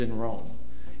in Rome.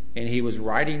 And he was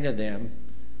writing to them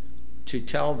to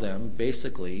tell them,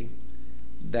 basically,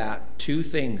 that two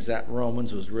things that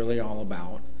Romans was really all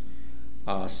about.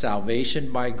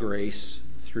 Salvation by grace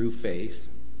through faith,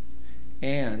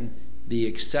 and the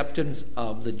acceptance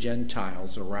of the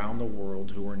Gentiles around the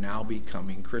world who are now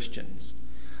becoming Christians.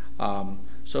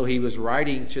 So he was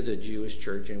writing to the Jewish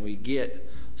church, and we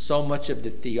get so much of the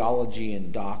theology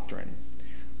and doctrine.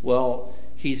 Well,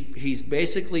 he's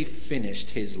basically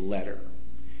finished his letter,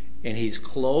 and he's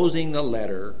closing the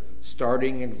letter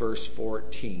starting in verse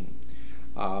 14.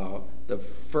 The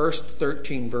first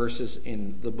 13 verses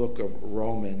in the book of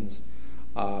Romans,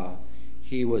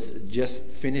 he was just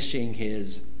finishing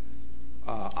his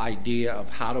idea of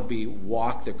how to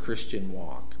walk the Christian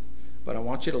walk. But I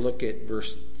want you to look at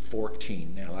verse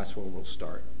 14 now. That's where we'll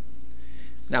start.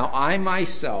 Now I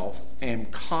myself am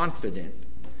confident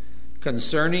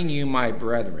concerning you, my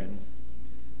brethren,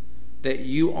 that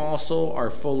you also are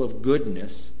full of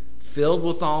goodness, filled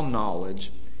with all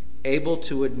knowledge, able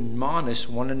to admonish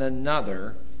one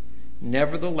another.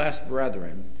 Nevertheless,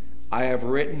 brethren, I have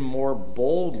written more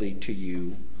boldly to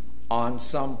you on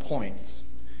some points.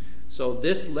 So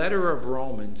this letter of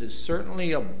Romans is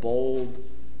certainly a bold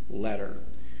letter,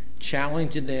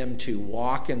 challenging them to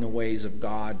walk in the ways of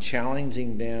God,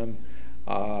 challenging them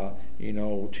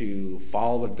to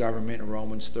follow the government in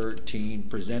Romans 13,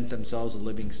 present themselves a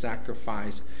living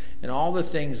sacrifice, and all the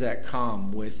things that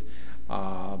come with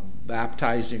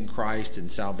baptized in Christ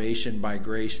and salvation by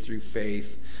grace through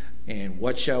faith. And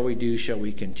what shall we do? Shall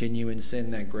we continue in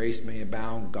sin that grace may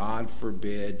abound? God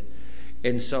forbid.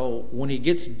 And so when he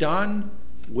gets done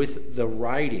with the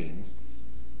writing,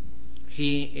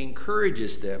 he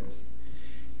encourages them,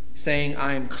 saying,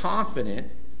 I am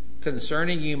confident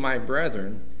concerning you, my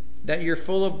brethren, that you're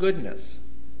full of goodness,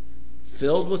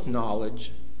 filled with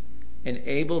knowledge, and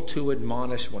able to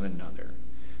admonish one another.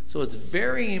 So it's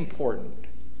very important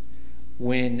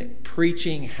when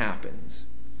preaching happens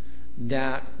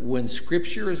that when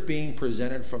Scripture is being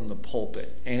presented from the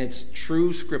pulpit, and it's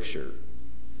true Scripture,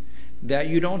 that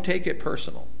you don't take it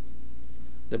personal.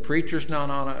 The preacher's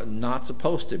not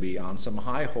supposed to be on some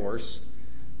high horse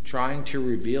trying to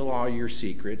reveal all your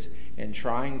secrets and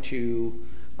trying to,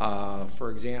 for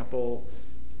example,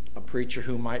 a preacher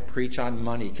who might preach on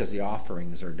money because the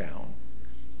offerings are down.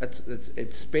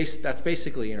 That's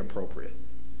basically inappropriate.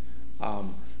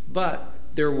 But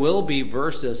there will be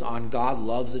verses on God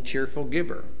loves a cheerful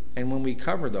giver. And when we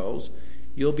cover those,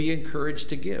 you'll be encouraged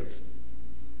to give.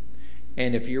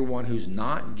 And if you're one who's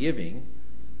not giving,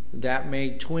 that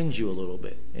may twinge you a little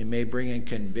bit. It may bring in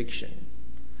conviction.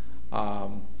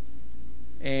 And,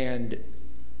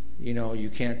 you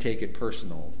can't take it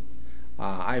personal.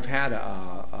 I've had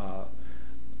a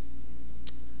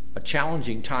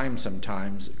challenging time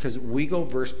sometimes because we go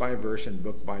verse by verse and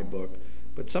book by book.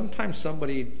 But sometimes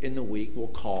somebody in the week will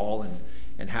call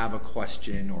and have a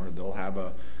question, or they'll have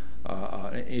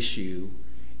an issue.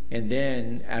 And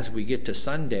then as we get to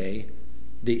Sunday,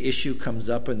 the issue comes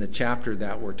up in the chapter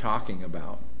that we're talking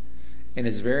about. And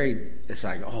it's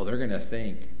like, they're going to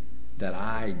think that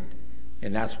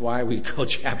and that's why we go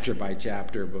chapter by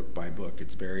chapter, book by book.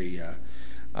 It's very,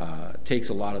 takes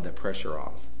a lot of the pressure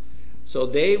off. So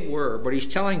but he's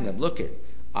telling them, look,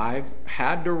 I've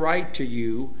had to write to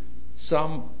you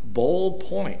some bold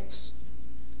points,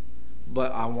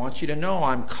 but I want you to know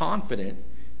I'm confident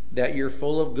that you're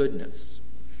full of goodness.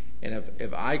 And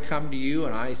if I come to you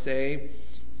and I say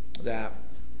that,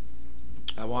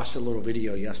 I watched a little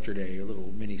video yesterday, a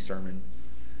little mini sermon,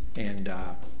 and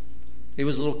it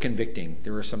was a little convicting.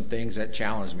 There were some things that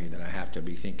challenged me that I have to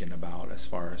be thinking about as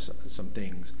far as some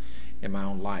things in my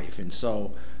own life. And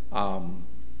so,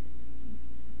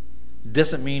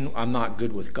 doesn't mean I'm not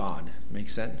good with God.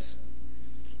 Makes sense?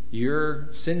 Your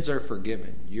sins are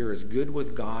forgiven. You're as good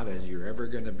with God as you're ever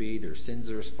going to be. Their sins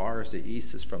are as far as the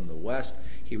east is from the west.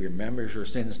 He remembers your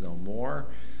sins no more.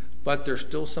 But there's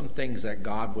still some things that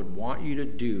God would want you to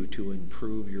do to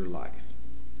improve your life.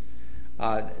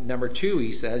 Number 2,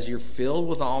 he says, you're filled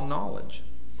with all knowledge.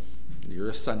 You're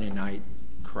a Sunday night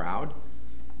crowd.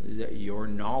 Your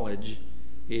knowledge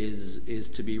is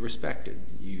to be respected.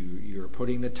 You're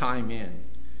putting the time in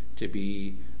to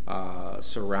be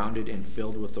surrounded and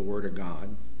filled with the Word of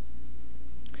God.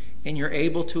 And you're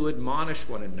able to admonish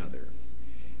one another.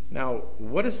 Now,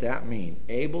 what does that mean?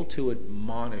 Able to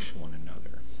admonish one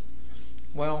another.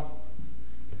 Well,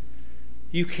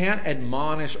 you can't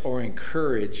admonish or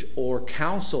encourage or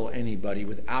counsel anybody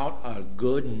without a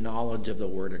good knowledge of the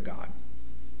Word of God.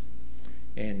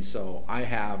 And so I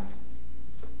have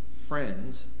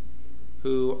friends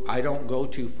who I don't go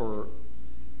to for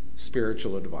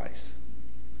spiritual advice.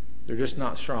 they're just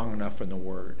not strong enough in the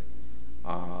Word.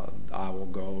 I will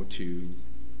go to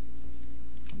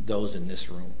those in this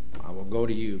room. I will go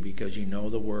to you because you know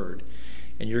the Word,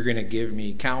 and you're going to give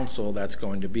me counsel that's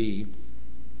going to be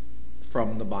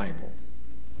from the Bible.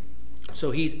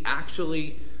 So he's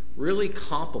actually really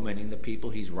complimenting the people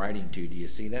he's writing to. Do you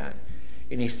see that?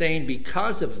 And he's saying,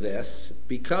 because of this,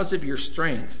 because of your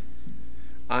strength,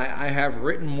 I have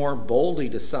written more boldly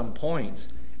to some points,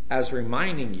 as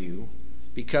reminding you,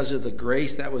 because of the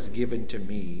grace that was given to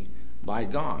me by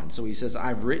God. So he says,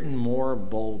 I've written more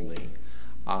boldly.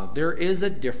 There is a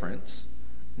difference,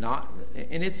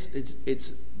 and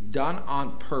it's done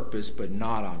on purpose, but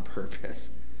not on purpose.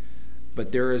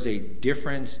 But there is a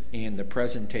difference in the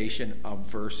presentation of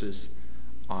verses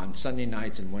on Sunday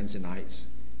nights and Wednesday nights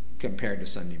compared to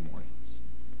Sunday mornings.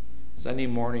 Sunday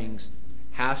mornings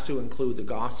has to include the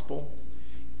gospel,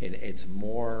 and it's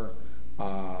more,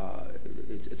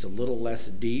 it's a little less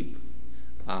deep.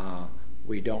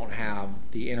 We don't have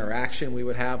the interaction we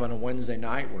would have on a Wednesday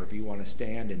night, where if you want to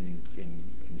stand and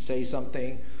say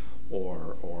something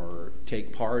or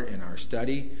take part in our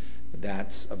study,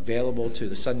 that's available to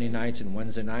the Sunday nights and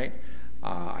Wednesday night.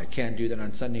 I can't do that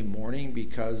on Sunday morning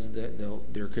because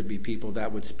there could be people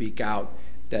that would speak out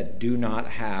that do not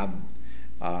have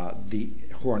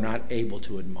who are not able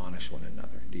to admonish one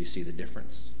another. Do you see the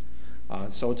difference?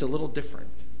 So it's a little different.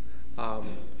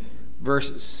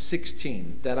 Verse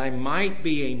 16, that I might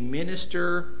be a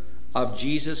minister of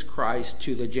Jesus Christ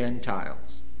to the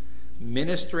Gentiles,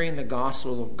 ministering the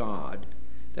gospel of God,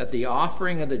 that the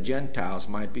offering of the Gentiles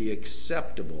might be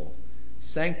acceptable,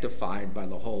 sanctified by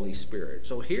the Holy Spirit.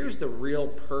 So here's the real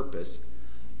purpose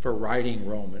for writing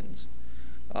Romans.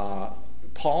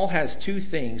 Paul has two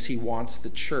things he wants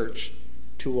the church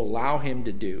to allow him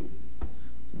to do.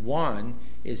 One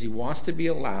is he wants to be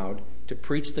allowed to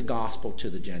preach the gospel to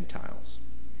the Gentiles.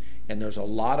 And there's a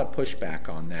lot of pushback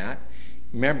on that.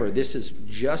 Remember, this is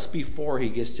just before he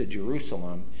gets to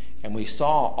Jerusalem, and we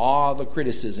saw all the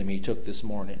criticism he took this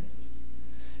morning.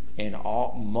 And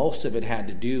most of it had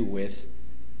to do with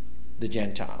the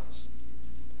Gentiles.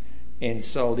 And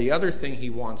so the other thing he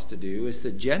wants to do is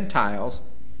the Gentiles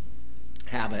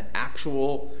have an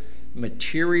actual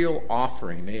material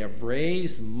offering. They have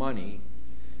raised money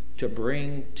to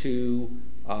bring to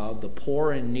the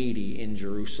poor and needy in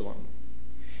Jerusalem.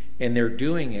 And they're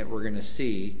doing it, we're going to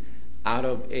see, out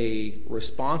of a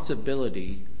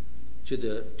responsibility to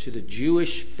the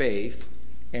Jewish faith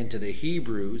and to the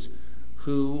Hebrews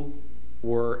who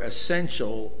were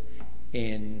essential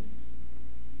in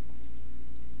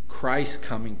Christ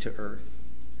coming to earth.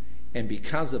 And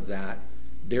because of that,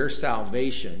 their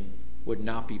salvation would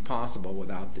not be possible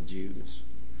without the Jews.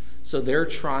 So they're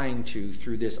trying to,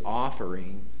 through this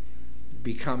offering,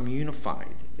 become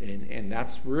unified. And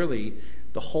that's really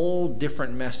the whole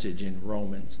different message in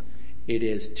Romans. It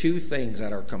is two things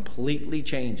that are completely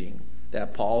changing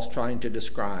that Paul's trying to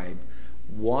describe.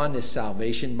 One is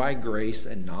salvation by grace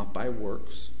and not by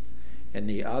works. And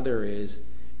the other is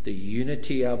the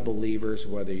unity of believers,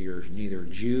 whether you're neither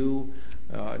Jew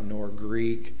nor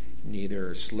Greek,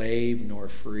 neither slave nor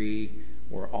free,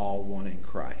 we're all one in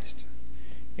Christ.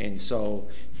 And so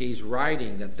he's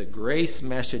writing that the grace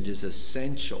message is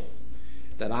essential,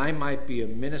 that I might be a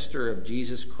minister of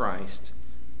Jesus Christ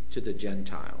to the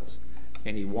Gentiles.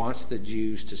 And he wants the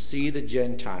Jews to see the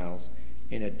Gentiles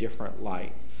in a different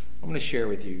light. I'm going to share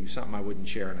with you something I wouldn't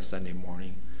share on a Sunday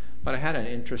morning, but I had an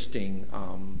interesting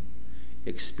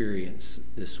experience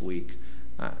this week,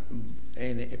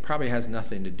 and it probably has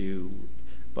nothing to do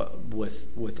but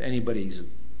with anybody's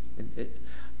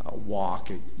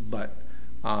walk. But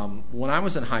when I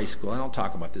was in high school, I don't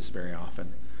talk about this very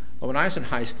often, but when I was in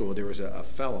high school, there was a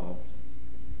fellow,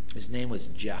 his name was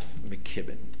Jeff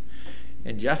McKibben.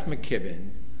 And Jeff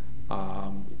McKibben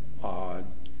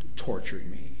tortured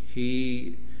me.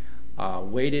 He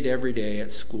waited every day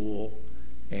at school,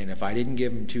 and if I didn't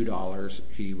give him $2,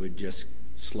 he would just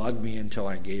slug me until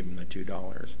I gave him the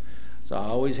 $2. So I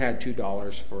always had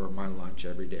 $2 for my lunch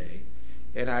every day.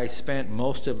 And I spent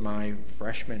most of my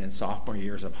freshman and sophomore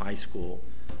years of high school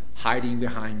hiding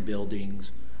behind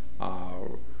buildings,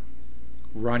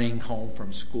 running home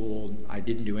from school. I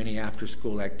didn't do any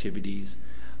after-school activities,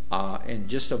 and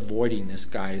just avoiding this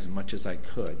guy as much as I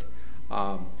could.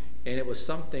 And it was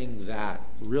something that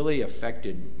really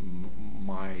affected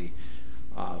my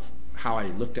how I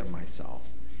looked at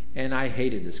myself. And I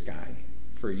hated this guy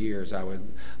for years. I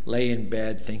would lay in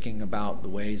bed thinking about the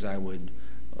ways I would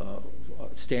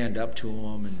stand up to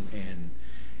him,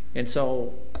 and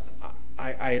so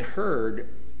I had heard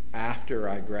after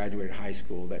I graduated high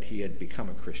school that he had become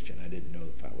a Christian. I didn't know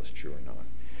if that was true or not,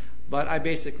 But I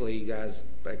basically, guys,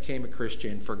 became a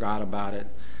Christian, forgot about it,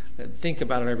 think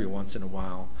about it every once in a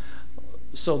while.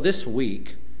 So this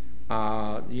week,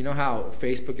 you know how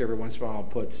Facebook every once in a while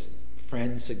puts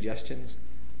friend suggestions?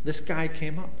 This guy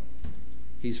came up.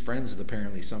 He's friends with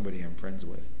apparently somebody I'm friends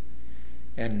with.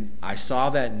 And I saw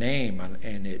that name,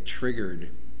 and it triggered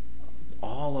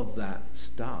all of that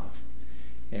stuff.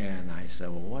 And I said,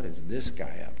 well, what is this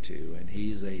guy up to? And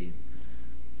he's a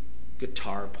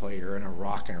guitar player in a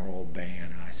rock and roll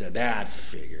band. And I said, that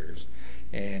figures.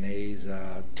 And he's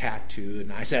tattooed.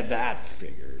 And I said, that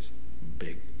figures.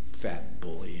 Big fat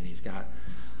bully. And he's got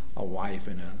a wife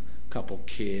and a couple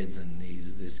kids. And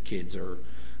these kids are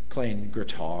playing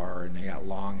guitar. And they got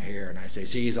long hair. And I say,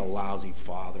 see, he's a lousy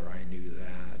father. I knew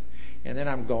that. And then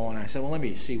I'm going, I said, well, let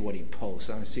me see what he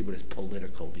posts. I want to see what his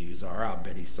political views are. I'll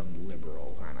bet he's some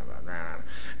liberal kind of. And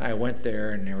I went there,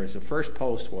 and the first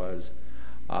post was,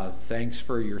 thanks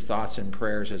for your thoughts and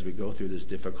prayers as we go through this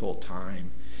difficult time.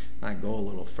 And I go a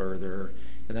little further,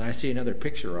 and then I see another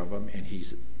picture of him, and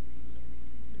he's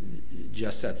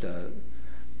just at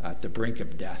the brink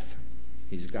of death.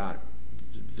 He's got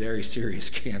very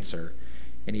serious cancer,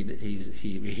 and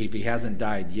he hasn't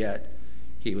died yet.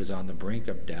 He was on the brink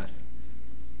of death,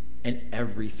 and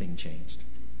everything changed.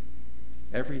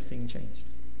 Everything changed.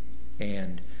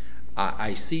 And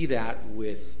I see that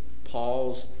with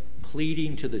Paul's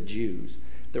pleading to the Jews,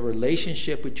 the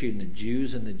relationship between the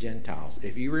Jews and the Gentiles.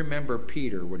 If you remember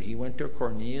Peter, when he went to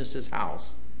Cornelius'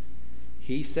 house,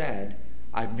 he said,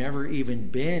 I've never even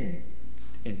been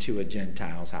into a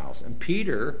Gentile's house. And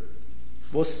Peter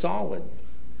was solid,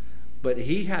 but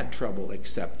he had trouble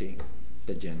accepting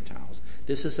the Gentiles.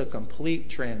 This is a complete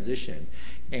transition.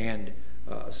 And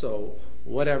so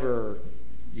whatever,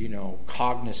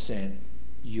 cognizant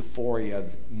euphoria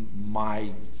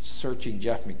my searching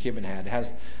Jeff McKibben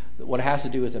what it has to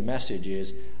do with the message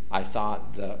is I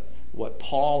thought what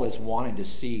Paul is wanting to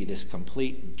see, this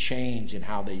complete change in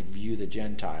how they view the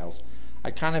Gentiles, I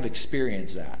kind of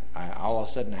experienced that. All of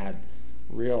a sudden I had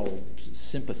real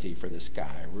sympathy for this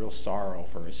guy, real sorrow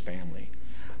for his family.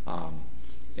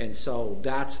 And so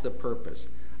that's the purpose.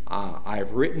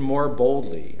 I've written more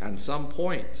boldly on some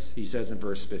points, he says in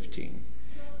verse 15.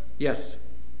 Yes?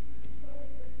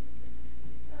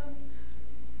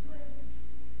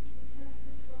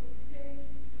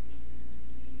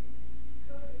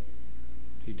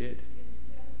 He did.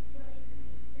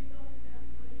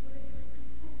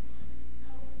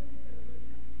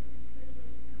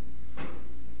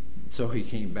 So he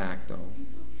came back, though.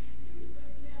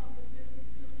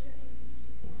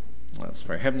 Let's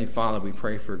pray. Heavenly Father, we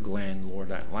pray for Glenn,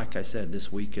 Lord. Like I said,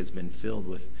 this week has been filled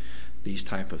with these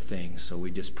type of things. So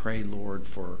we just pray, Lord,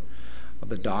 for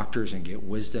the doctors and get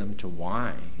wisdom to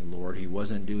why, Lord, he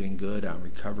wasn't doing good on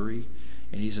recovery.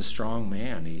 And he's a strong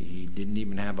man. He didn't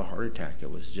even have a heart attack. It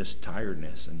was just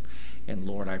tiredness. And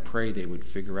Lord, I pray they would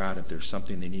figure out if there's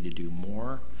something they need to do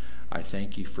more. I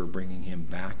thank you for bringing him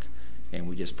back. And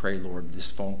we just pray, Lord,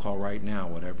 this phone call right now,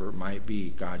 whatever it might be,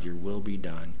 God, your will be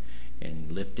done.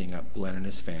 And lifting up Glenn and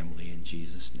his family in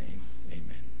Jesus' name.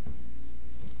 Amen.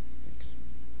 Thanks.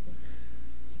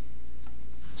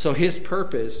 So his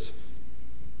purpose,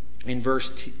 in verse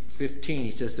 15,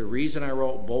 he says, the reason I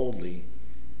wrote boldly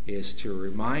is to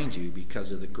remind you,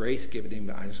 because of the grace given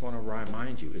him, I just want to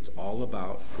remind you, it's all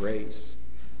about grace,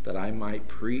 that I might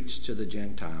preach to the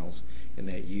Gentiles and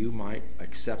that you might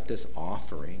accept this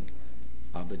offering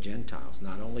of the Gentiles.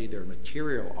 Not only their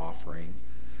material offering,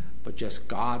 but just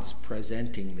God's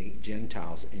presenting the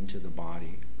Gentiles into the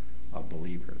body of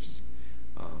believers.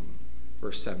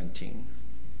 Verse 17.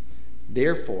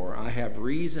 Therefore, I have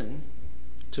reason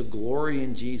to glory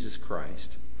in Jesus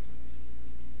Christ.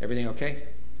 Everything okay?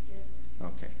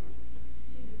 Okay.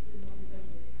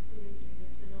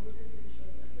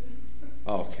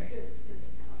 Okay.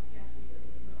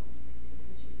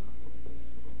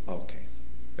 Okay.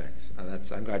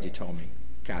 Thanks. I'm glad you told me.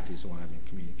 Kathy's the one I've been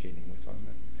communicating with on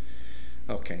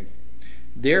that. Okay.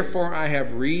 Therefore, I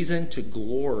have reason to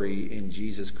glory in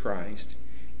Jesus Christ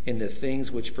in the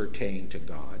things which pertain to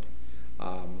God.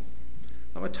 I'm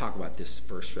going to talk about this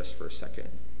verse just for a second.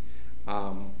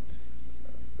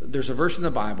 There's a verse in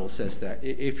the Bible that says that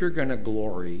if you're going to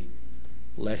glory,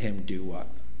 let him do what?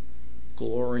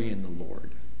 Glory in the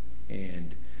Lord.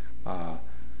 And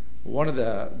one of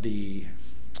the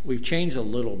we've changed a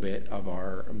little bit of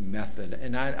our method,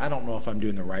 and I don't know if I'm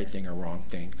doing the right thing or wrong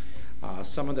thing.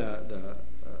 Some of the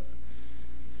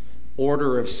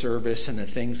order of service and the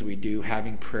things we do,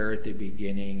 having prayer at the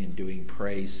beginning and doing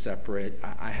praise separate,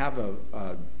 I have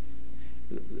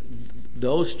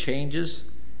those changes.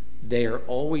 They are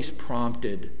always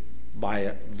prompted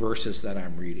by verses that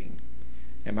I'm reading.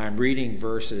 and I'm reading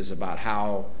verses about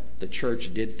how the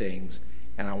church did things,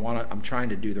 and I'm trying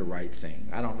to do the right thing.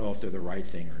 I don't know if they're the right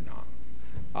thing or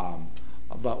not.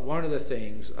 But one of the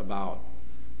things about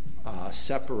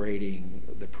separating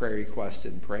the prayer requests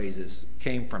and praises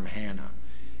came from Hannah.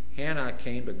 Hannah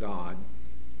came to God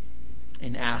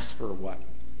and asked for what?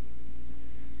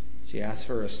 She asked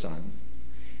for a son.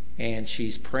 And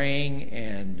she's praying,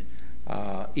 and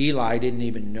Eli didn't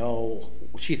even know.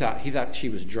 He thought she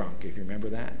was drunk, if you remember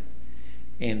that.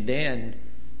 And then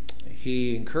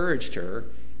he encouraged her,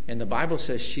 and the Bible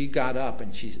says she got up,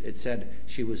 and it said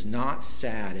she was not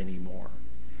sad anymore.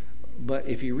 But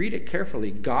if you read it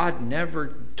carefully, God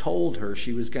never told her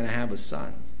she was going to have a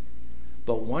son.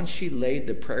 But once she laid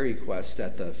the prayer request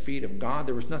at the feet of God,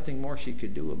 there was nothing more she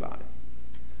could do about it.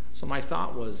 So my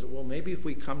thought was, well, maybe if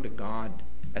we come to God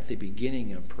at the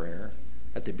beginning of prayer,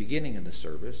 at the beginning of the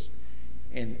service,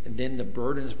 and then the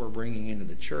burdens we're bringing into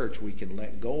the church, we can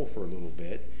let go for a little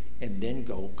bit and then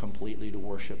go completely to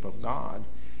worship of God.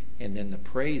 And then the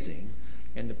praising.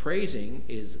 And the praising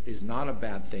is not a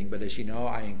bad thing, but as you know,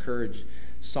 I encourage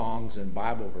songs and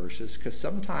Bible verses because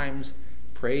sometimes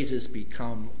praises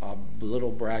become a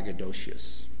little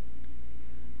braggadocious.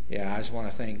 Yeah, I just want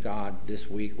to thank God this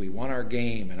week. We won our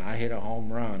game, and I hit a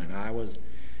home run, and I was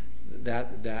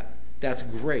that's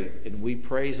great, and we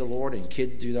praise the Lord, and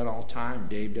kids do that all the time.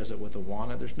 Dave does it with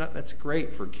Awana. That's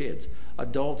great for kids.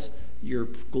 Adults, your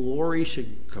glory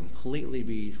should completely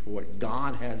be for what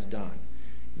God has done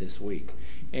this week.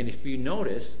 And if you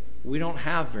notice, we don't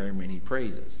have very many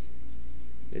praises.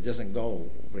 It doesn't go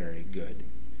very good.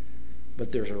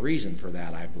 But there's a reason for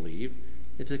that, I believe.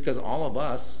 It's because all of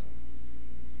us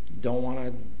don't want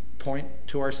to point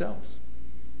to ourselves.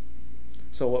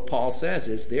 So what Paul says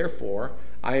is, therefore,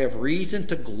 I have reason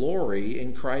to glory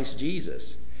in Christ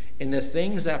Jesus, in the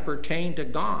things that pertain to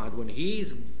God. When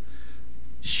he's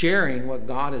sharing what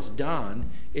God has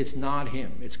done, it's not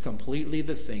him. It's completely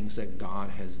the things that God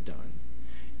has done.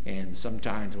 And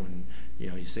sometimes when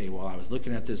you say, well, I was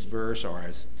looking at this verse, or I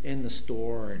was in the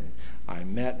store and I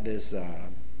met this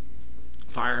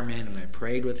fireman and I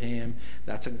prayed with him,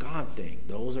 that's a God thing.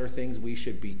 Those are things we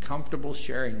should be comfortable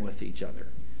sharing with each other.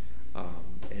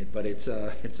 But it's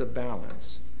a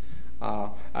balance.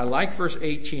 I like verse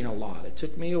 18 a lot. It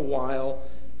took me a while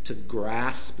to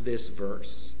grasp this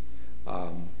verse.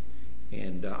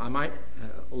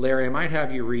 Larry, I might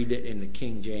have you read it in the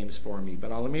King James for me,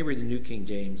 but let me read the New King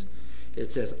James. It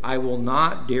says, I will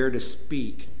not dare to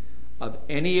speak of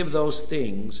any of those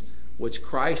things which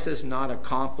Christ has not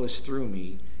accomplished through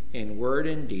me in word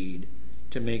and deed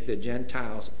to make the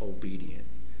Gentiles obedient.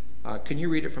 Can you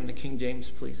read it from the King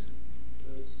James, please?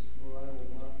 For I will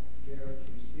not dare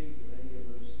to speak of any of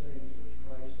those things which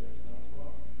Christ has not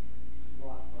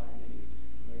wrought by me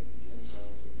to make the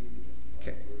Gentiles obedient.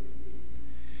 Okay.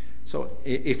 So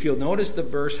if you'll notice, the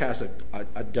verse has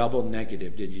a double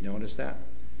negative. Did you notice that?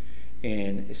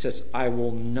 And it says, I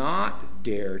will not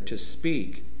dare to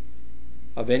speak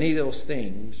of any of those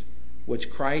things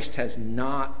which Christ has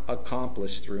not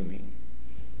accomplished through me.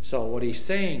 So what he's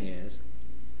saying is,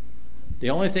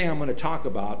 the only thing I'm going to talk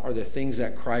about are the things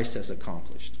that Christ has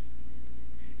accomplished.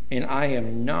 And I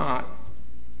am not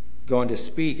going to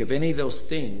speak of any of those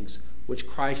things which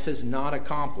Christ has not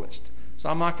accomplished. So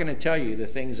I'm not going to tell you the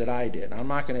things that I did. I'm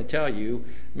not going to tell you,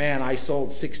 man, I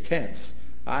sold 6 tents.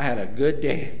 I had a good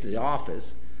day at the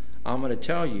office. I'm going to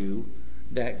tell you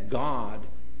that God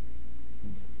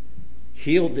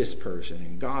healed this person,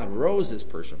 and God rose this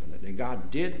person from it, and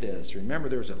God did this. Remember,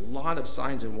 there's a lot of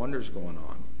signs and wonders going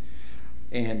on.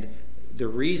 And the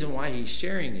reason why he's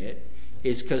sharing it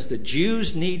is because the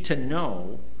Jews need to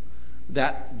know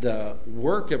that the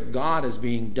work of God is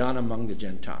being done among the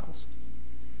Gentiles.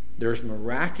 There's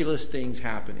miraculous things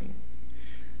happening.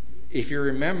 If you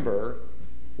remember,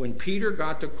 when Peter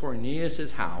got to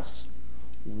Cornelius' house,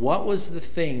 what was the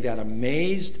thing that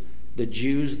amazed the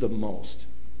Jews the most?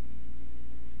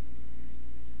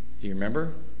 Do you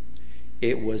remember?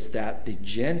 It was that the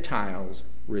Gentiles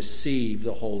received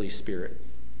the Holy Spirit.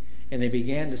 And they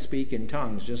began to speak in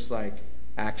tongues, just like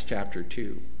Acts chapter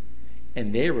 2.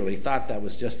 And they really thought that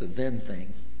was just a them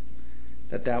thing,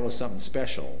 that was something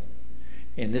special.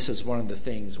 And this is one of the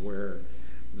things where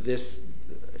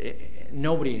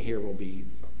nobody in here will be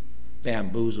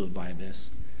bamboozled by this.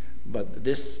 But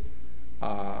these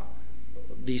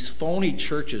phony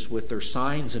churches with their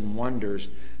signs and wonders,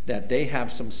 that they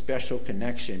have some special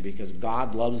connection because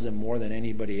God loves them more than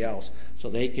anybody else, so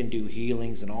they can do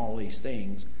healings and all these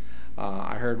things.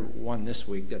 I heard one this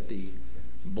week that the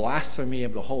blasphemy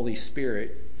of the Holy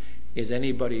Spirit is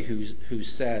anybody who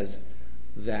says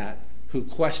that who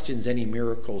questions any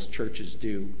miracles churches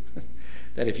do.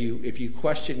 That if you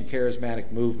question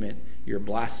charismatic movement, you're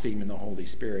blaspheming the Holy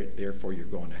Spirit, therefore you're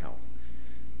going to hell.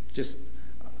 Just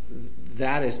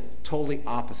that is totally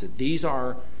opposite. These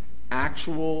are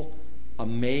actual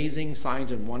amazing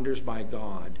signs and wonders by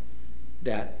God.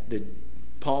 That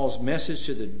Paul's message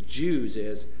to the Jews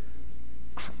is,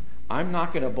 I'm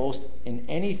not going to boast in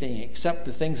anything except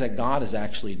the things that God is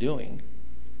actually doing.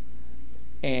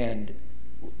 And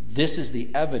this is the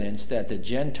evidence that the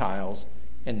Gentiles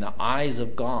in the eyes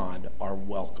of God are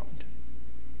welcomed.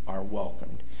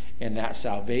 And that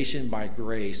salvation by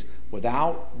grace,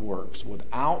 without works,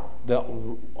 without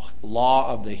the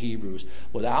law of the Hebrews,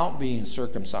 without being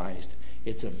circumcised,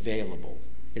 it's available.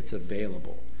 It's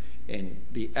available. And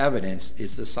the evidence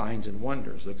is the signs and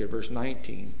wonders. Look at verse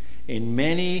 19. In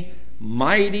many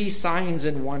mighty signs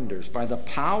and wonders by the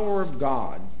power of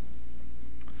God,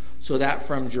 so that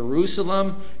from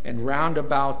Jerusalem and round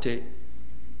about to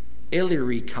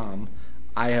Illyricum,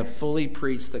 I have fully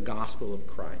preached the gospel of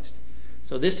Christ.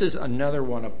 So this is another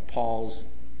one of Paul's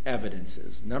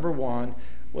evidences. Number one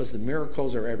was the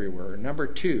miracles are everywhere. Number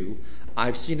two,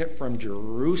 I've seen it from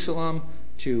Jerusalem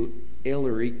to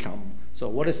Illyricum. So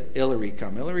what is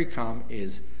Illyricum? Illyricum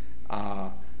is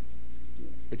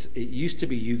it used to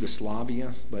be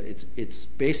Yugoslavia, but it's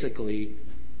basically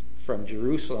from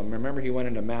Jerusalem. Remember, he went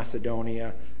into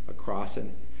Macedonia across,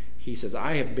 and he says,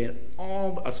 I have been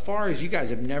all as far as you guys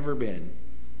have never been,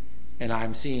 and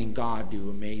I'm seeing God do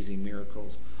amazing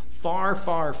miracles. Far,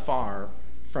 far, far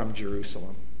from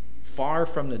Jerusalem, far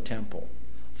from the temple,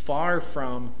 far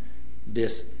from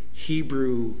this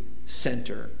Hebrew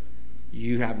center.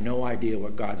 You have no idea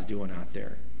what God's doing out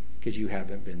there because you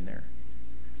haven't been there.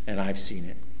 And I've seen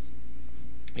it.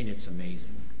 And it's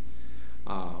amazing.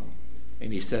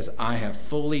 And he says, I have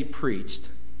fully preached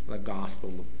the gospel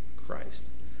of Christ.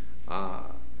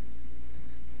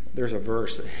 There's a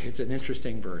verse. It's an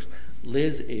interesting verse.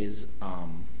 Liz is,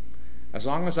 as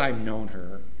long as I've known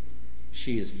her,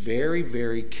 she is very,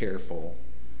 very careful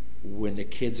when the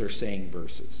kids are saying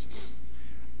verses.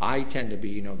 I tend to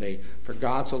be, for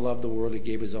God so loved the world, he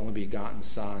gave his only begotten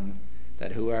Son,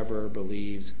 that whoever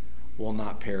believes will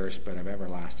not perish but have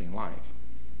everlasting life.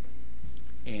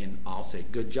 And I'll say,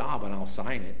 good job, and I'll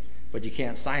sign it. But you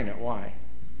can't sign it. Why?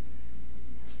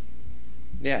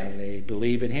 Yeah, they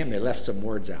believe in him. They left some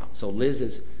words out. So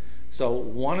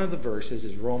one of the verses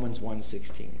is Romans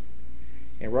 1:16.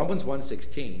 In Romans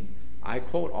 1:16, I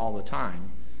quote all the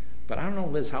time, but I don't know,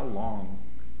 Liz, how long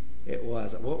it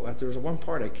was. There was one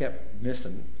part I kept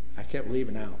missing. I kept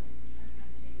leaving out.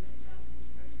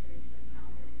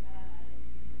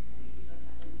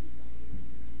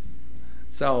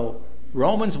 So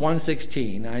Romans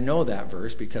 1:16, I know that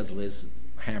verse because Liz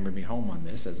hammered me home on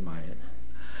this as my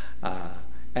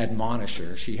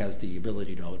admonisher. She has the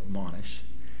ability to admonish.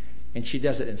 And she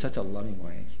does it in such a loving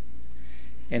way.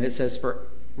 And it says for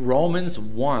Romans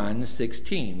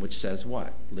 1:16, which says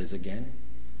what? Liz again?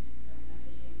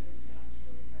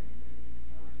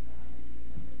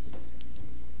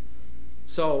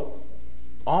 So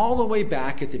all the way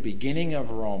back at the beginning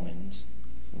of Romans,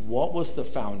 what was the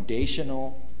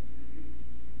foundational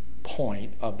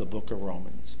point of the book of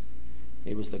Romans?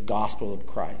 It was the gospel of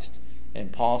Christ.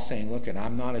 And Paul's saying, look, and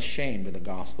I'm not ashamed of the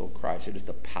gospel of Christ. It is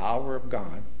the power of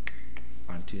God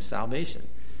unto salvation.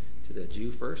 To the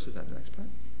Jew first, is that the next part?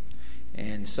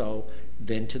 And so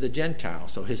then to the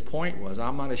Gentiles. So his point was,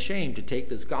 I'm not ashamed to take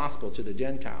this gospel to the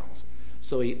Gentiles.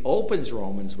 So he opens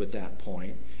Romans with that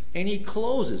point, and he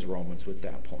closes Romans with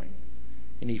that point.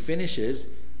 And he finishes,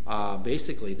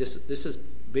 basically, this is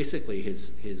basically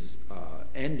his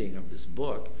ending of this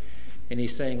book. And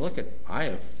he's saying, look, I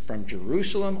have from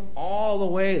Jerusalem all the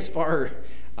way as far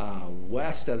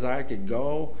west as I could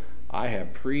go, I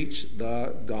have preached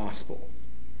the gospel.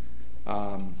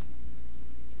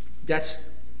 That's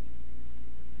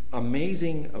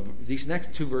amazing. These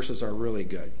next two verses are really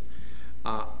good.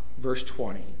 Verse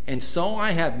 20. And so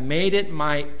I have made it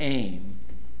my aim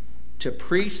to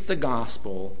preach the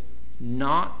gospel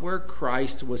not where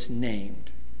Christ was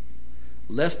named,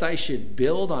 lest I should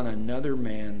build on another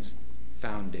man's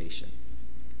foundation.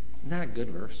 Isn't that a good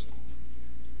verse?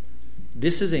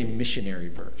 This is a missionary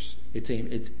verse. It's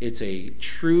a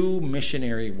true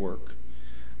missionary work.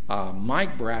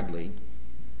 Mike Bradley,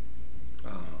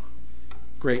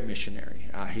 great missionary.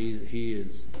 He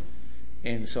is,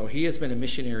 and so he has been a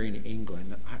missionary in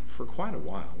England for quite a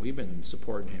while. We've been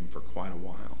supporting him for quite a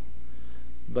while.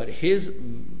 But his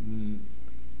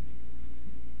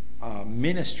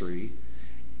ministry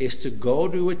is to go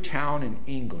to a town in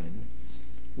England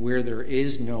where there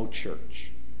is no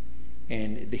church.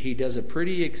 And he does a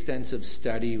pretty extensive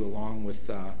study along with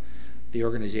the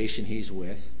organization he's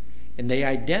with. And they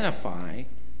identify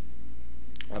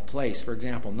a place, for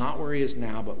example, not where he is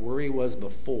now, but where he was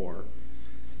before.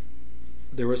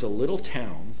 There was a little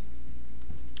town.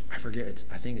 I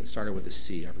think it started with a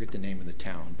C. I forget the name of the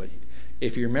town. But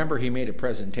if you remember, he made a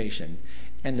presentation.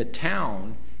 And the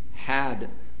town had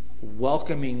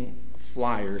welcoming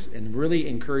flyers and really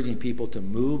encouraging people to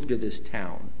move to this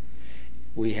town.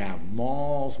 We have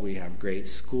malls, we have great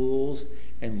schools,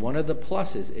 and one of the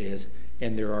pluses is,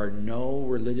 and there are no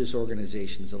religious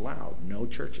organizations allowed, no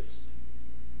churches.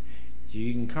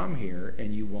 You can come here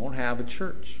and you won't have a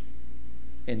church.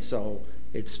 And so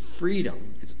it's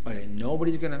freedom.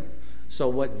 Nobody's going to... So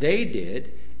what they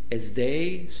did is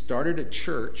they started a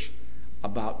church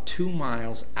about 2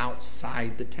 miles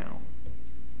outside the town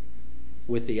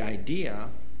with the idea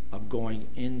of going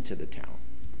into the town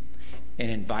and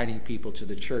inviting people to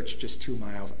the church just 2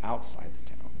 miles outside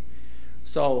the town.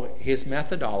 So his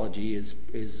methodology is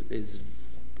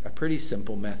a pretty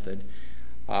simple method.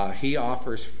 He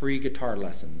offers free guitar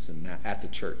lessons at the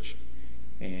church.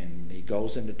 And he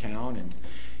goes into town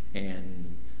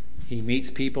and he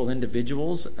meets people,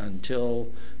 individuals,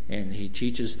 and he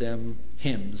teaches them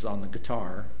hymns on the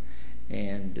guitar.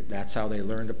 And that's how they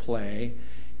learn to play,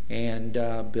 and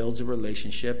builds a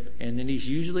relationship. And then he's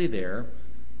usually there,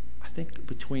 I think,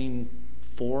 between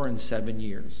 4 and 7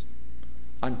 years,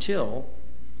 until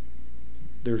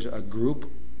there's a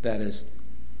group that is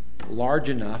large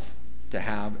enough to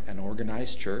have an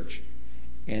organized church,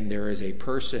 and there is a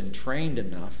person trained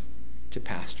enough to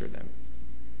pastor them.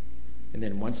 And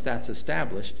then once that's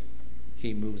established,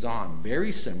 he moves on.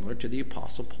 Very similar to the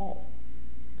Apostle Paul,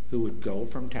 who would go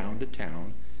from town to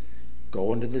town,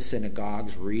 go into the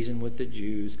synagogues, reason with the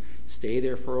Jews, stay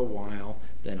there for a while,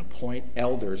 then appoint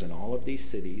elders in all of these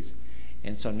cities.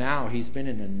 And so now he's been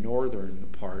in the northern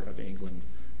part of England,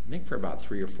 I think, for about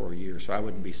 3 or 4 years. So I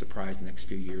wouldn't be surprised the next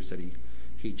few years that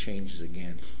he changes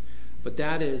again. But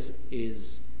that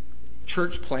is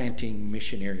church planting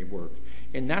missionary work.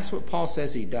 And that's what Paul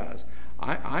says he does.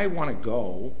 I want to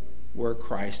go where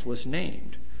Christ was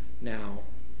named. Now,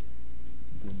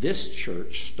 this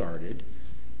church started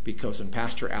because when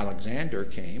Pastor Alexander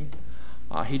came,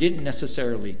 he didn't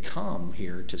necessarily come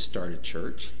here to start a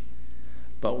church.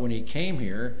 But when he came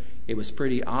here, it was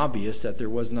pretty obvious that there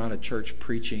was not a church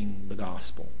preaching the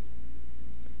gospel.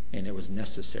 And it was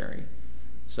necessary.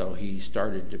 So he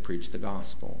started to preach the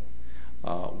gospel.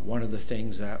 One of the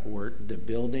things that were the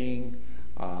building,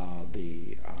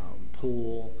 the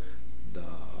pool, the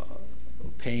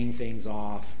paying things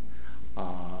off.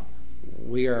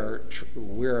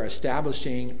 We're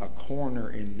establishing a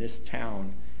corner in this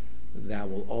town that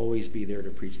will always be there to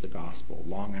preach the gospel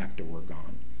long after we're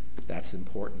gone. That's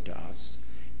important to us.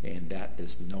 And that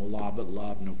there's no law but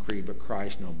love, no creed but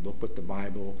Christ, no book but the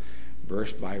Bible,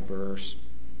 verse by verse,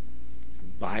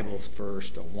 Bible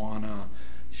first, Awana,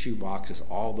 shoe boxes,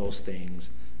 all those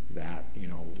things that,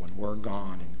 when we're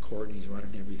gone and Courtney's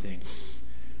running everything,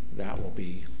 that will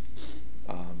be,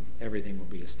 everything will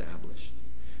be established.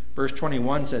 Verse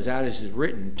 21 says, as is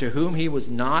written, to whom he was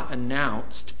not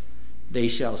announced, they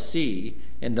shall see,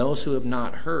 and those who have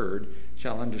not heard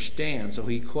shall understand. So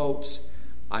he quotes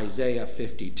Isaiah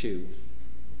 52.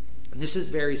 And this is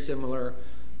very similar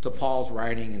to Paul's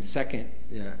writing in 2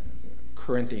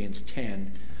 Corinthians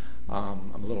 10.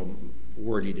 I'm a little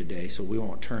wordy today, so we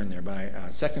won't turn there.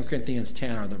 But 2 Corinthians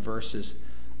 10 are the verses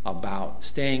about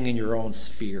staying in your own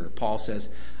sphere. Paul says,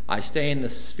 I stay in the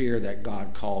sphere that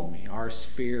God called me. Our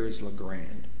sphere is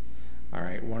LeGrand. All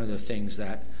right, one of the things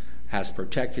that has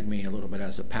protected me a little bit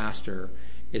as a pastor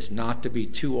is not to be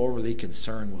too overly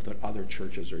concerned with what other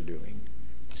churches are doing.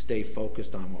 Stay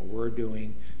focused on what we're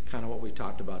doing, kind of what we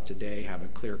talked about today, have a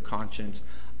clear conscience.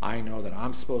 I know that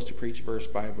I'm supposed to preach verse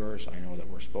by verse. I know that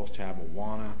we're supposed to have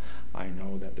Awana. I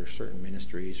know that there's certain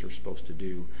ministries we're supposed to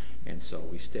do. And so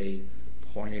we stay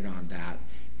pointed on that.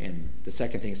 And the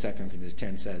second thing 2 Corinthians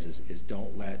 10 says is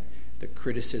don't let the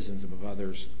criticisms of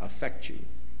others affect you.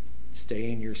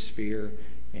 Stay in your sphere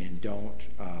and don't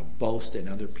boast in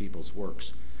other people's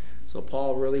works. So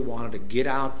Paul really wanted to get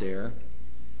out there.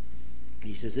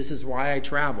 He says, this is why I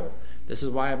travel. This is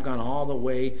why I've gone all the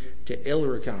way to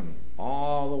Illyricum,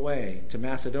 all the way to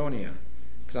Macedonia,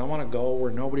 because I want to go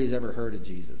where nobody's ever heard of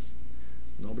Jesus.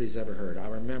 Nobody's ever heard. I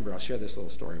remember, I'll share this little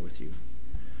story with you.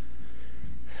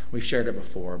 We've shared it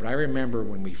before, but I remember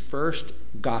when we first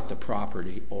got the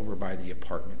property over by the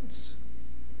apartments,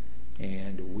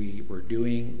 and we were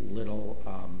doing little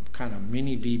kind of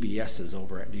mini VBSs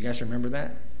over it. Do you guys remember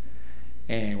that?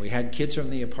 And we had kids from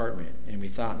the apartment, and we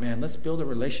thought, man, let's build a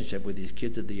relationship with these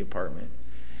kids at the apartment.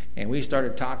 And we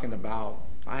started talking about,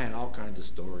 I had all kinds of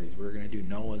stories. We were going to do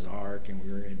Noah's Ark, and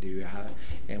we were going to do,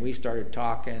 and we started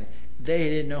talking. They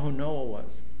didn't know who Noah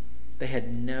was. They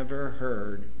had never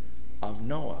heard of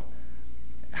Noah.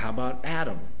 How about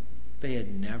Adam? They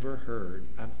had never heard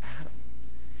of Adam.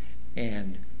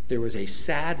 And there was a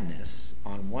sadness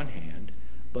on one hand,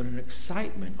 but an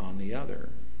excitement on the other,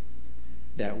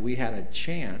 that we had a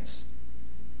chance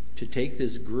to take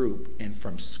this group and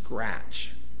from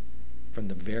scratch, from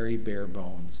the very bare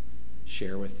bones,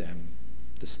 share with them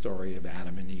the story of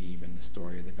Adam and Eve and the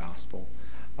story of the gospel.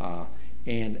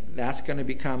 And that's going to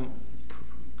become...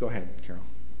 Go ahead, Carol.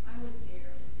 I was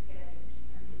there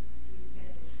and we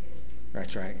fed the kids.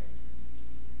 That's right.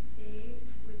 They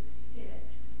would sit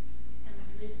and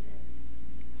listen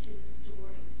to the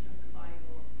stories from the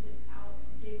Bible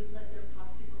they would let their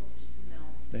popsicles just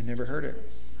melt. They never heard it. It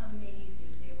was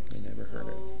amazing. They were never heard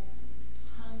it.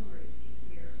 Hungry to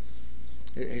hear.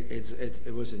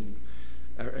 It was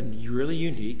a really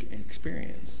unique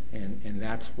experience, and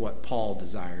that's what Paul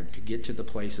desired, to get to the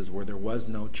places where there was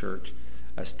no church,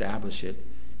 establish it,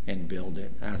 and build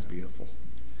it. That's beautiful.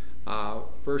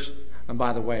 And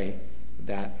by the way,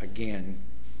 that again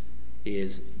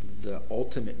is the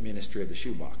ultimate ministry of the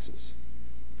shoeboxes,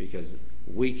 because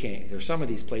we can't. There's some of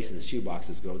these places the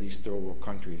shoeboxes go, these third world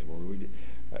countries where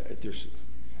there's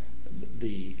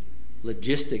the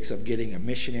logistics of getting a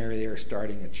missionary there,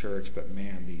 starting a church, but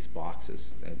man, these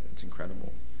boxes, it's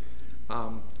incredible.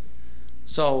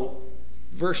 So,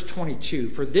 verse 22,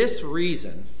 for this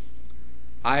reason,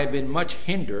 I have been much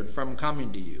hindered from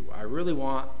coming to you. I really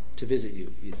want to visit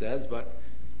you, he says, but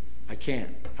I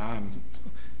can't. I'm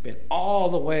been all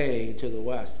the way to the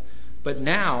west. But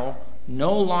now,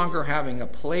 no longer having a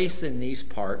place in these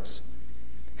parts,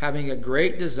 having a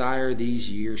great desire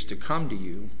these years to come to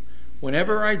you,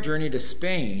 whenever I journey to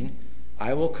Spain,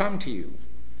 I will come to you.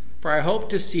 For I hope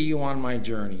to see you on my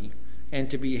journey, and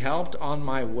to be helped on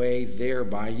my way there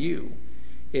by you,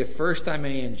 if first I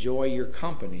may enjoy your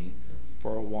company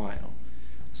for a while.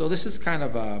 So this is kind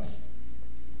of a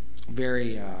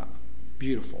very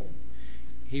beautiful.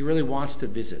 He really wants to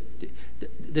visit.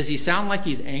 Does he sound like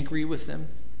he's angry with them?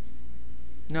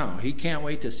 No, he can't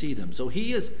wait to see them. So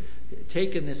he has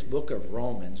taken this book of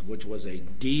Romans, which was a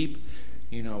deep,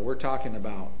 we're talking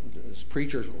about,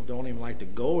 preachers don't even like to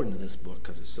go into this book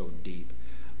because it's so deep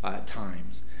at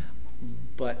times.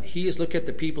 But he has looked at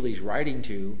the people he's writing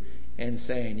to and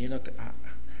saying,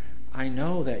 I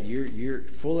know that you're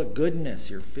full of goodness,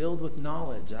 you're filled with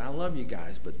knowledge, I love you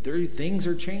guys, but things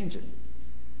are changing.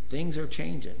 Things are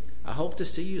changing. I hope to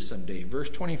see you someday. Verse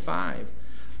 25,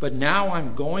 but now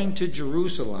I'm going to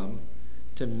Jerusalem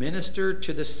to minister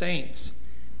to the saints.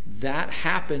 That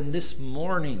happened this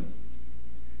morning.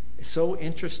 It's so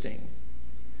interesting.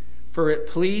 For it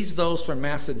pleased those from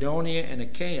Macedonia and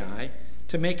Achaia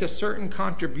to make a certain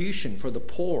contribution for the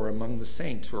poor among the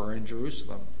saints who are in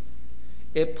Jerusalem.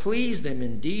 It pleased them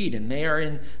indeed, and they are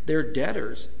in their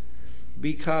debtors,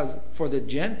 because for the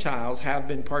Gentiles have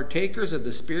been partakers of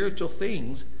the spiritual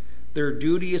things, their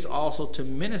duty is also to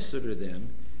minister to them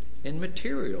in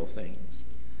material things.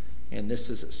 And this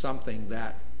is something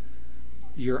that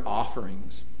your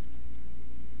offerings,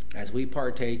 as we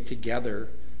partake together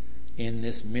in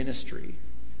this ministry,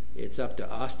 it's up to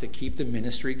us to keep the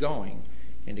ministry going.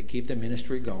 And to keep the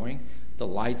ministry going, the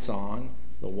lights on,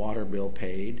 the water bill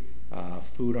paid,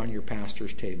 food on your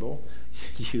pastor's table,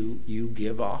 you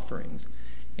give offerings.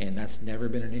 And that's never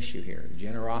been an issue here.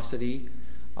 Generosity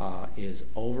is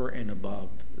over and above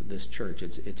this church.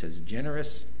 It's as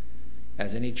generous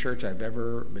as any church I've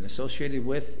ever been associated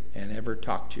with and ever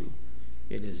talked to.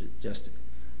 It is just,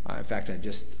 in fact,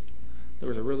 there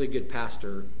was a really good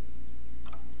pastor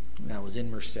that was in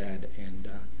Merced, and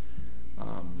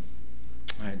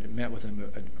I had met with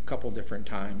him a couple different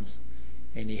times,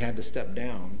 and he had to step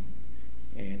down.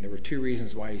 And there were two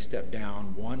reasons why he stepped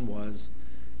down. One was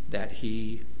that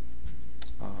he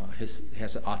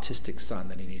has an autistic son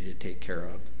that he needed to take care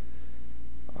of.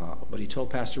 But he told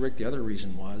Pastor Rick the other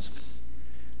reason was,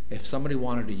 if somebody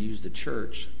wanted to use the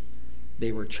church,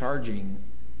 they were charging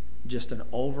just an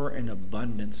over and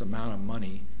abundance amount of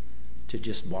money to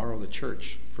just borrow the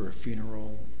church for a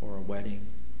funeral or a wedding.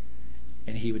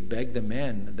 And he would beg the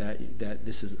men that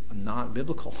this is not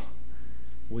biblical.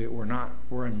 We're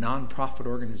a non-profit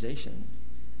organization.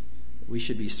 We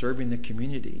should be serving the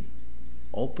community,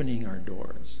 opening our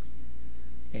doors.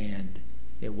 And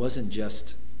it wasn't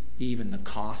just even the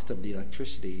cost of the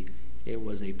electricity, it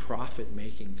was a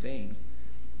profit-making thing.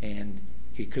 And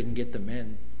he couldn't get the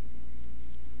men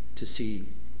to see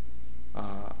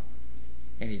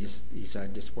And he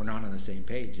said, we're not on the same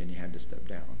page, and he had to step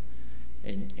down.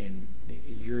 And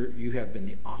you have been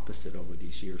the opposite over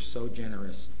these years, so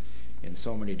generous in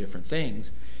so many different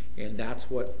things. And that's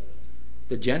what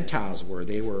the Gentiles were.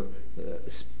 They were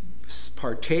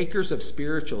partakers of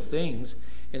spiritual things,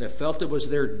 and it felt it was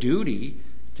their duty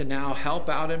to now help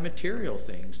out in material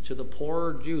things to the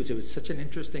poorer Jews. It was such an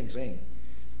interesting thing.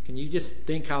 Can you just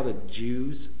think how the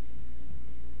Jews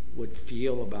would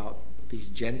feel about these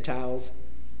Gentiles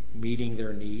meeting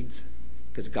their needs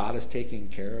because God is taking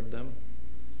care of them?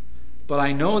 But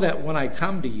I know that when I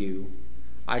come to you,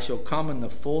 I shall come in the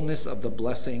fullness of the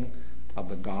blessing of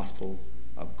the gospel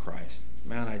of Christ.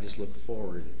 Man, I just look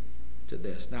forward to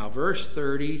this. Now, verse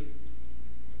 30,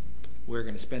 we're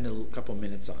going to spend a couple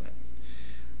minutes on it.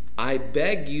 I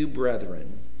beg you,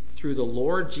 brethren, through the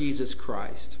Lord Jesus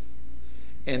Christ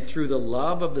and through the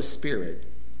love of the Spirit,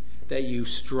 that you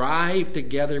strive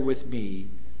together with me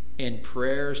in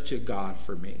prayers to God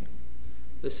for me.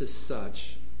 This is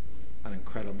such an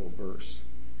incredible verse.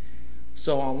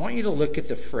 So I want you to look at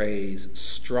the phrase,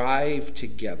 strive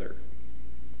together.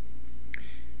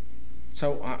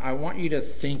 So I want you to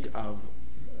think of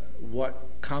what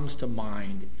comes to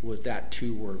mind with that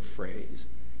two-word phrase,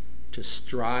 to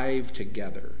strive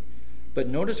together. But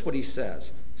notice what he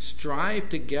says, strive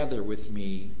together with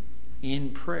me in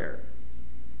prayer.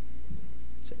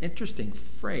 It's an interesting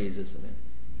phrase, isn't it?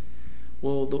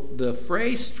 Well, the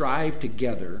phrase strive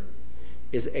together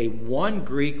is a one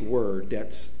Greek word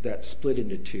that's split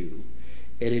into two.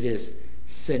 And it is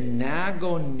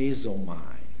synagonizomai.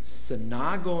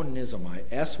 Synagonizomai.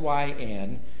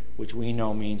 S-Y-N, which we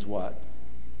know means what?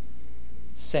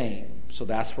 Same. So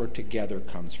that's where together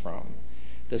comes from.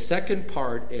 The second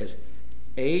part is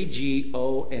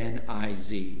agoniz,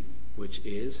 which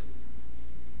is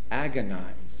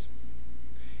agonize.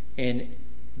 And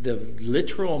the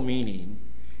literal meaning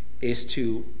is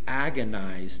to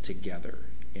agonize together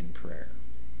in prayer.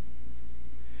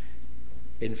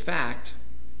 In fact,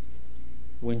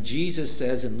 when Jesus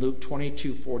says in Luke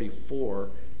 22:44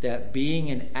 that being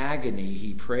in agony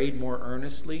he prayed more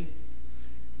earnestly,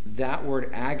 that word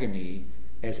agony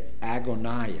is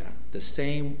agonia, the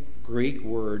same Greek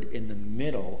word in the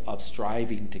middle of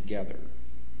striving together.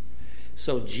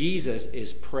 So Jesus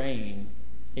is praying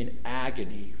in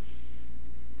agony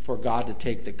for God to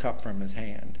take the cup from his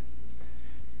hand.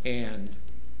 And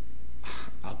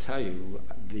I'll tell you,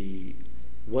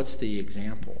 what's the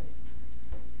example?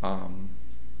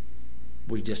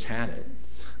 We just had it.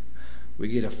 We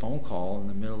get a phone call in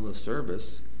the middle of the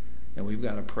service, and we've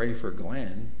got to pray for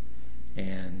Glenn,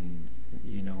 and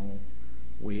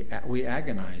we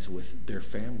agonize with their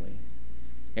family,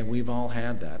 and we've all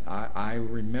had that. I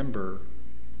remember,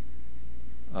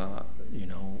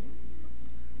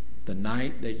 the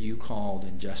night that you called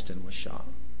and Justin was shot.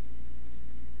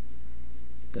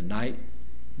 The night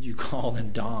you called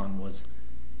and Don was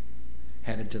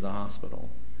headed to the hospital.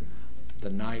 The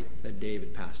night that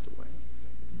David passed away.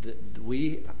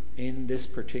 We, in this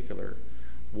particular,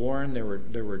 Warren, there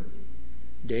were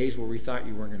days where we thought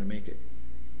you weren't going to make it.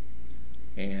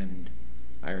 And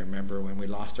I remember when we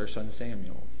lost our son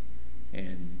Samuel,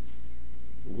 and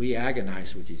we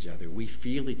agonize with each other. We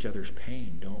feel each other's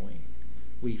pain, don't we?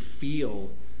 We feel,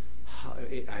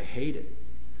 I hate it.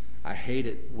 I hate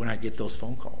it when I get those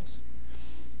phone calls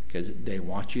because they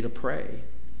want you to pray,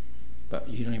 but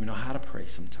you don't even know how to pray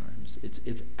sometimes.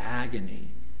 It's agony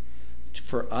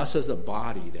for us as a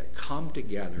body that come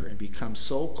together and become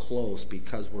so close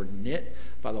because we're knit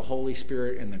by the Holy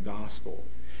Spirit and the gospel.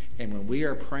 And when we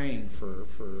are praying for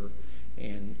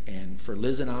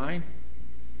Liz and I,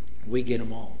 we get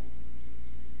them all.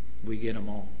 We get them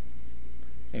all.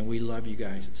 And we love you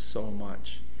guys so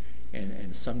much.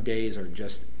 And some days are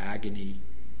just agony.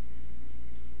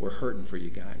 We're hurting for you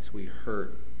guys. We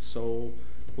hurt. So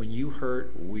when you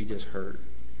hurt, we just hurt.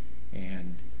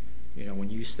 And, when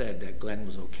you said that Glenn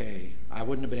was okay, I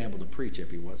wouldn't have been able to preach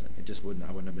if he wasn't. I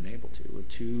wouldn't have been able to. It would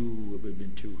have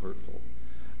been too hurtful.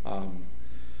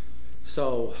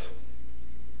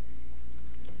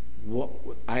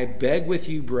 I beg with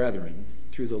you, brethren,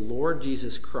 through the Lord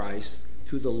Jesus Christ,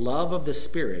 through the love of the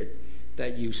Spirit,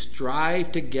 that you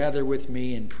strive together with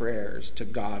me in prayers to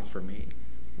God for me.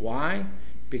 Why?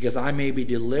 Because I may be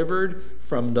delivered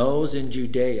from those in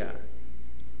Judea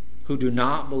who do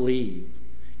not believe,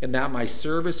 and that my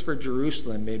service for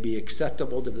Jerusalem may be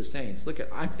acceptable to the saints. Look,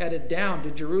 I'm headed down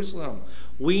to Jerusalem.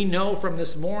 We know from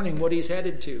this morning what he's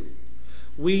headed to.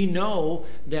 We know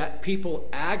that people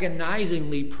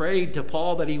agonizingly prayed to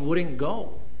Paul that he wouldn't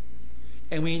go.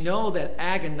 And we know that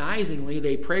agonizingly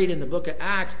they prayed in the book of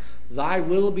Acts, thy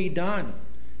will be done.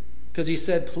 Because he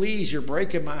said, please, you're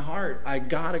breaking my heart. I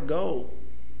got to go.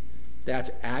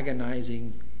 That's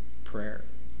agonizing prayer.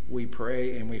 We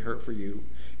pray and we hurt for you.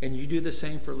 And you do the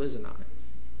same for Liz and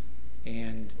I.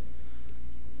 And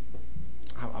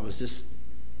I was just,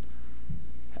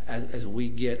 as we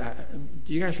get,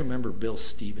 do you guys remember Bill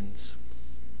Stevens?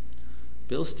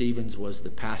 Bill Stevens was the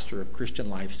pastor of Christian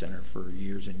Life Center for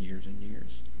years and years and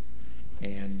years.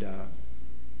 And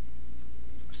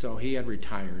so he had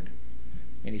retired.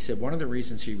 And he said one of the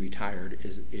reasons he retired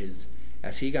is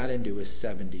as he got into his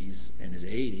 70s and his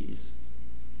 80s,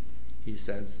 he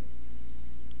says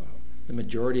the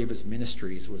majority of his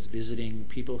ministries was visiting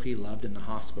people he loved in the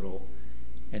hospital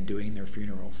and doing their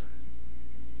funerals.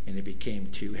 And it became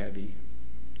too heavy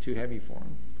for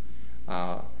him.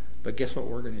 But guess what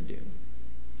we're going to do?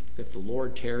 If the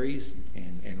Lord tarries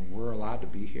and we're allowed to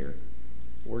be here,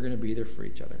 we're going to be there for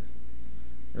each other.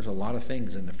 There's a lot of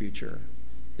things in the future.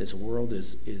 This world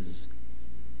is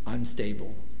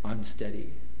unstable,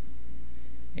 unsteady.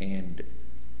 And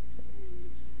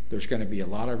there's going to be a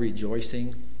lot of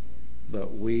rejoicing. But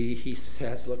he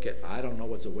says, look, I don't know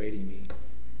what's awaiting me.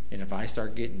 And if I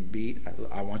start getting beat,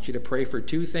 I want you to pray for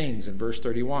two things in verse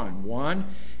 31. One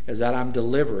is that I'm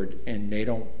delivered and they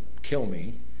don't kill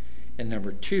me. And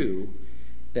number two,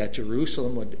 that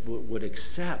Jerusalem would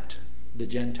accept the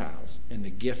Gentiles and the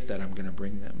gift that I'm going to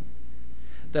bring them.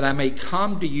 That I may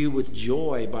come to you with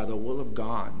joy by the will of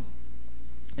God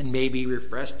and may be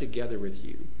refreshed together with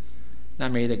you. Now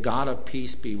may the God of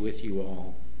peace be with you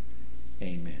all.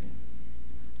 Amen.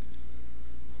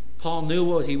 Paul knew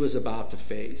what he was about to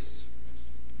face.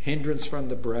 Hindrance from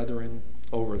the brethren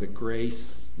over the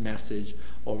grace message,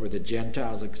 over the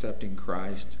Gentiles accepting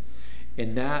Christ.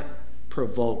 And that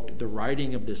provoked the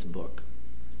writing of this book,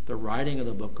 the writing of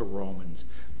the book of Romans,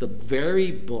 the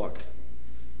very book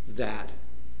that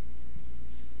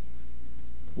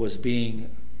was being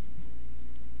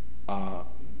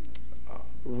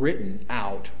written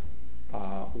out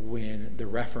when the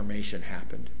Reformation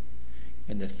happened.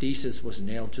 And the thesis was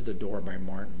nailed to the door by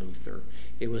Martin Luther.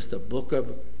 It was the book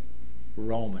of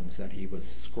Romans that he was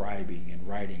scribing and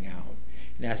writing out.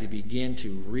 And as he began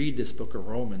to read this book of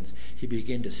Romans, he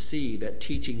began to see that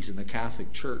teachings in the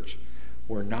Catholic Church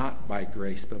were not by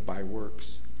grace but by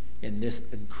works. In this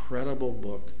incredible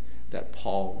book that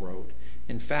Paul wrote.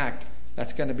 In fact,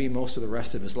 that's going to be most of the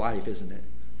rest of his life, isn't it?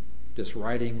 Just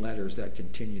writing letters that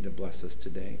continue to bless us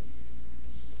today.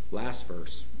 Last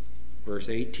verse. Verse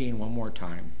 18, one more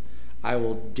time. I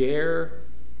will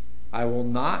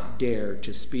not dare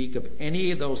to speak of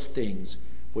any of those things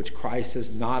which Christ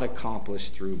has not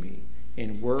accomplished through me,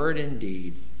 in word and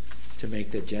deed, to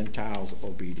make the Gentiles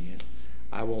obedient.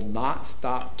 I will not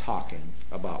stop talking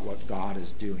about what God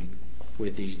is doing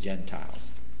with these Gentiles.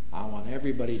 I want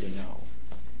everybody to know,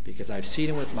 because I've seen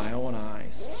it with my own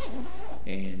eyes,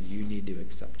 and you need to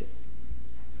accept it.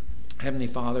 Heavenly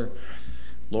Father,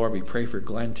 Lord, we pray for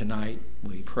Glenn tonight.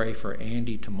 We pray for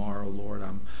Andy tomorrow, Lord.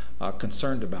 I'm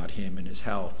concerned about him and his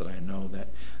health, and I know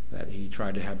that he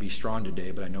tried to be strong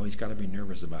today, but I know he's got to be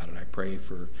nervous about it. I pray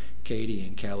for Katie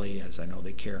and Kelly, as I know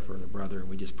they care for their brother, and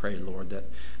we just pray, Lord,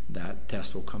 that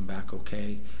test will come back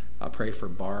okay. I pray for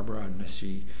Barbara, and as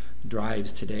she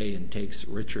drives today and takes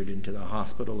Richard into the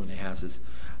hospital, and he has his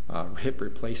hip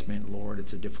replacement, Lord,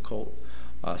 it's a difficult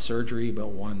surgery, but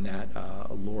one that,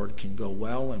 Lord, can go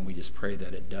well, and we just pray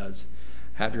that it does.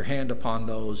 Have your hand upon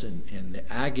those and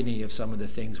the agony of some of the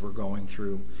things we're going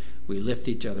through. We lift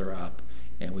each other up,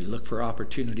 and we look for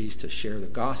opportunities to share the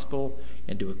gospel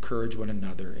and to encourage one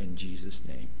another in Jesus'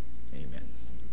 name.